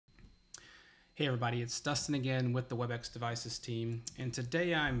Hey everybody, it's Dustin again with the Webex Devices team, and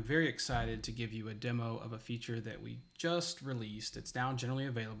today I'm very excited to give you a demo of a feature that we just released. It's now generally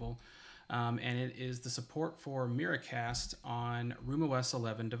available, and it is the support for Miracast on RoomOS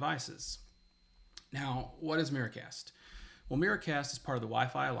 11 devices. Now, what is Miracast? Well, Miracast is part of the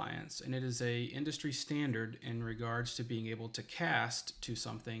Wi-Fi Alliance, and it is a industry standard in regards to being able to cast to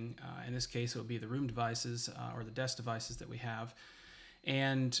something. In this case, it will be the room devices or the desk devices that we have.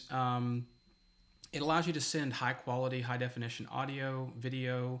 And it allows you to send high quality, high definition audio,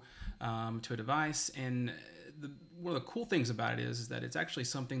 video to a device. And one of the cool things about it is that it's actually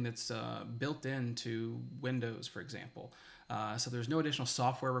something that's built into Windows, for example. So there's no additional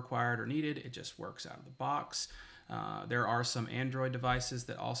software required or needed. It just works out of the box. There are some Android devices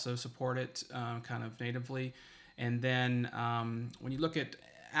that also support it kind of natively. And then when you look at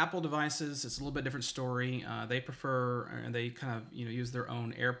Apple devices, it's a little bit different story. They prefer, they kind of use their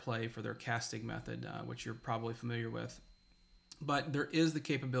own AirPlay for their casting method, which you're probably familiar with. But there is the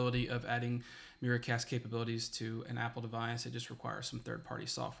capability of adding Miracast capabilities to an Apple device. It just requires some third-party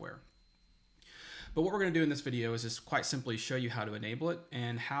software. But what we're going to do in this video is just quite simply show you how to enable it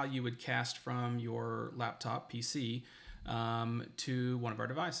and how you would cast from your laptop PC to one of our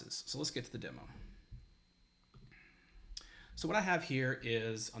devices. So let's get to the demo. So what I have here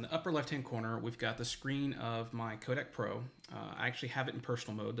is on the upper left-hand corner, we've got the screen of my Codec Pro. I actually have it in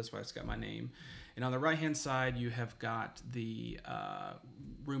personal mode, that's why it's got my name. And on the right-hand side, you have got the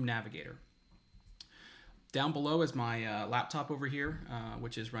Room Navigator. Down below is my laptop over here,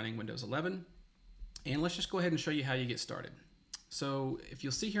 which is running Windows 11. And let's just go ahead and show you how you get started. So if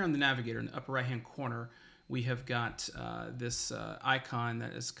you'll see here on the Navigator in the upper right-hand corner, we have got this icon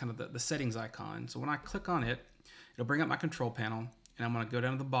that is kind of the settings icon. So when I click on it, it'll bring up my control panel, and I'm going to go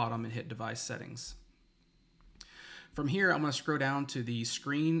down to the bottom and hit Device Settings. From here, I'm going to scroll down to the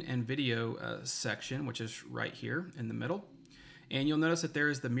Screen and Video section, which is right here in the middle. And you'll notice that there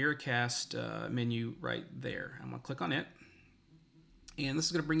is the Miracast menu right there. I'm going to click on it. And this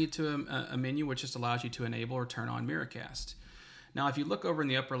is going to bring you to a menu which just allows you to enable or turn on Miracast. Now, if you look over in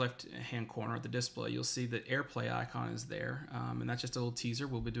the upper left-hand corner of the display, you'll see the AirPlay icon is there. And that's just a little teaser.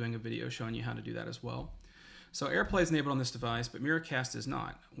 We'll be doing a video showing you how to do that as well. So AirPlay is enabled on this device, but Miracast is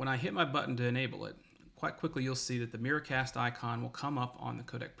not. When I hit my button to enable it, quite quickly you'll see that the Miracast icon will come up on the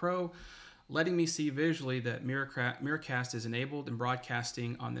Codec Pro, letting me see visually that Miracast is enabled and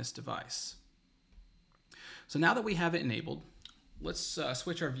broadcasting on this device. So now that we have it enabled, let's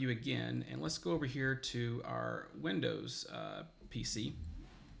switch our view again, and let's go over here to our Windows PC,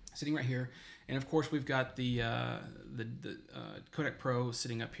 sitting right here. And of course, we've got the Codec Pro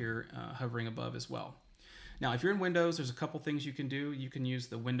sitting up here, hovering above as well. Now, if you're in Windows, there's a couple things you can do. You can use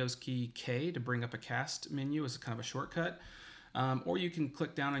the Windows key K to bring up a cast menu as kind of a shortcut. Or you can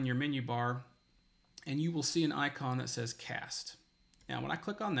click down on your menu bar and you will see an icon that says Cast. Now, when I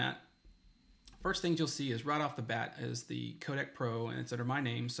click on that, first things you'll see is right off the bat is the Codec Pro, and it's under my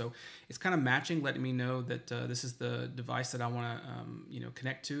name. So it's kind of matching, letting me know that this is the device that I want to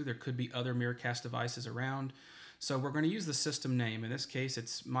connect to. There could be other Miracast devices around. So we're going to use the system name. In this case,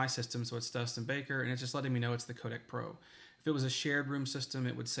 it's my system, so it's Dustin Baker, and it's just letting me know it's the Codec Pro. If it was a shared room system,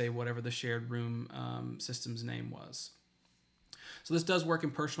 it would say whatever the shared room system's name was. So this does work in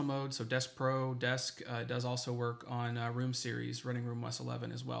personal mode, so Desk Pro, Desk does also work on Room Series, running RoomOS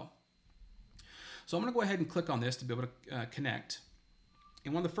 11 as well. So I'm going to go ahead and click on this to be able to connect.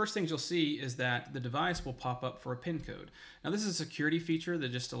 And one of the first things you'll see is that the device will pop up for a PIN code. Now this is a security feature that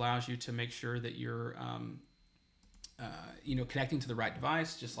just allows you to make sure that you're connecting to the right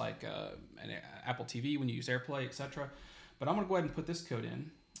device, just like an Apple TV when you use AirPlay, etc. But I'm going to go ahead and put this code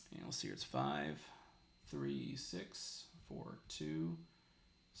in, and we'll see here it's 53642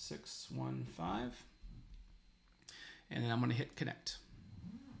 and then I'm going to hit connect.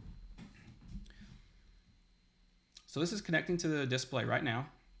 So this is connecting to the display right now,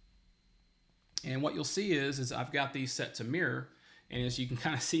 and what you'll see is I've got these set to mirror. And as you can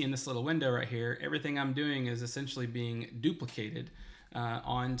kind of see in this little window right here, everything I'm doing is essentially being duplicated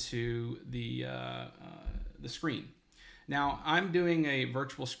onto the screen. Now, I'm doing a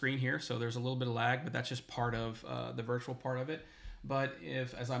virtual screen here, so there's a little bit of lag, but that's just part of the virtual part of it. But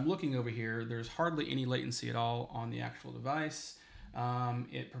as I'm looking over here, there's hardly any latency at all on the actual device.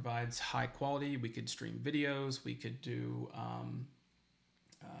 It provides high quality. We could stream videos. We could do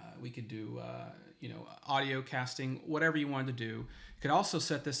audio casting, whatever you wanted to do. You could also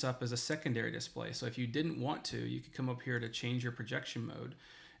set this up as a secondary display. So if you didn't want to, you could come up here to change your projection mode,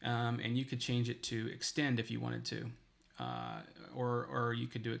 and you could change it to extend if you wanted to, or you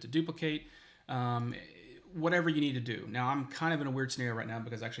could do it to duplicate. whatever you need to do. Now, I'm kind of in a weird scenario right now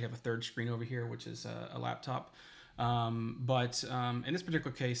because I actually have a third screen over here, which is a laptop. But in this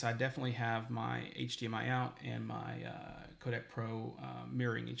particular case, I definitely have my HDMI out and my Codec Pro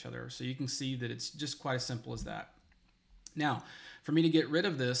mirroring each other. So you can see that it's just quite as simple as that. Now, for me to get rid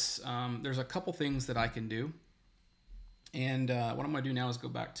of this, there's a couple things that I can do. And what I'm going to do now is go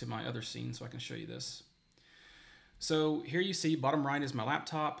back to my other scene so I can show you this. So here you see bottom right is my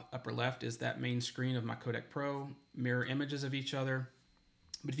laptop, upper left is that main screen of my Codec Pro, mirror images of each other.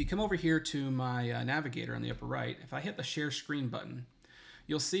 But if you come over here to my navigator on the upper right, if I hit the share screen button,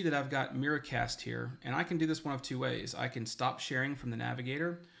 you'll see that I've got Miracast here, and I can do this one of two ways. I can stop sharing from the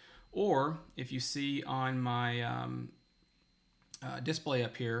navigator, or if you see on my display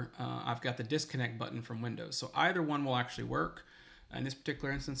up here, I've got the disconnect button from Windows. So either one will actually work. In this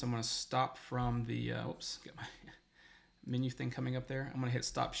particular instance, I'm going to stop from the, oops, get my menu thing coming up there. I'm going to hit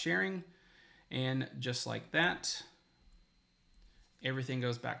stop sharing, and just like that, everything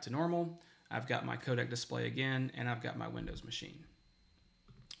goes back to normal. I've got my codec display again, and I've got my Windows machine.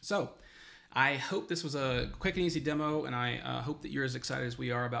 So I hope this was a quick and easy demo, and I hope that you're as excited as we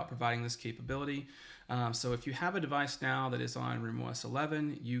are about providing this capability. So if you have a device now that is on RoomOS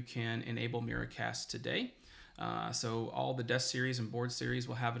 11, you can enable Miracast today. So all the desk series and board series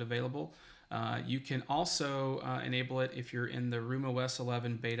will have it available. You can also enable it if you're in the RoomOS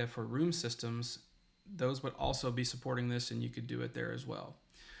 11 beta for Room systems. Those would also be supporting this, and you could do it there as well.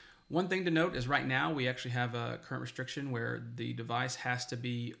 One thing to note is right now we actually have a current restriction where the device has to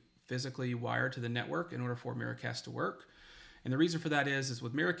be physically wired to the network in order for Miracast to work. And the reason for that is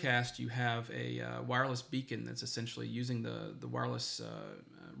with Miracast, you have a wireless beacon that's essentially using the wireless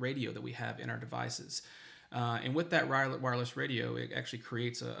radio that we have in our devices. And with that wireless radio, it actually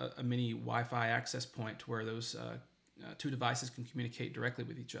creates a mini Wi-Fi access point where those two devices can communicate directly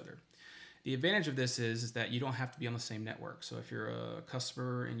with each other. The advantage of this is that you don't have to be on the same network. So if you're a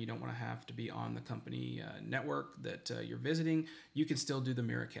customer and you don't want to have to be on the company network that you're visiting, you can still do the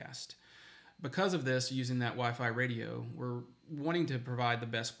Miracast. Because of this, using that Wi-Fi radio, we're wanting to provide the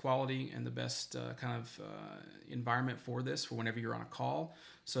best quality and the best kind of environment for this for whenever you're on a call.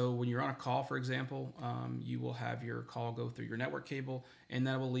 So when you're on a call, for example, you will have your call go through your network cable, and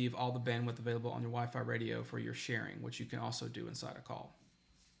that will leave all the bandwidth available on your Wi-Fi radio for your sharing, which you can also do inside a call.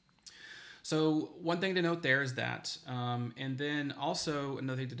 So one thing to note there is that, and then also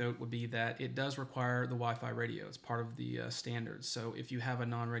another thing to note would be that it does require the Wi-Fi radio. It's part of the standards. So if you have a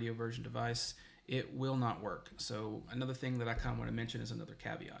non-radio version device, it will not work. So another thing that I kind of want to mention is another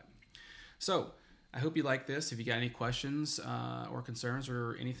caveat. So I hope you like this. If you got any questions or concerns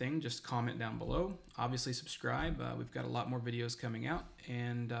or anything, just comment down below. Obviously subscribe. We've got a lot more videos coming out,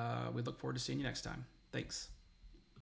 and we look forward to seeing you next time. Thanks.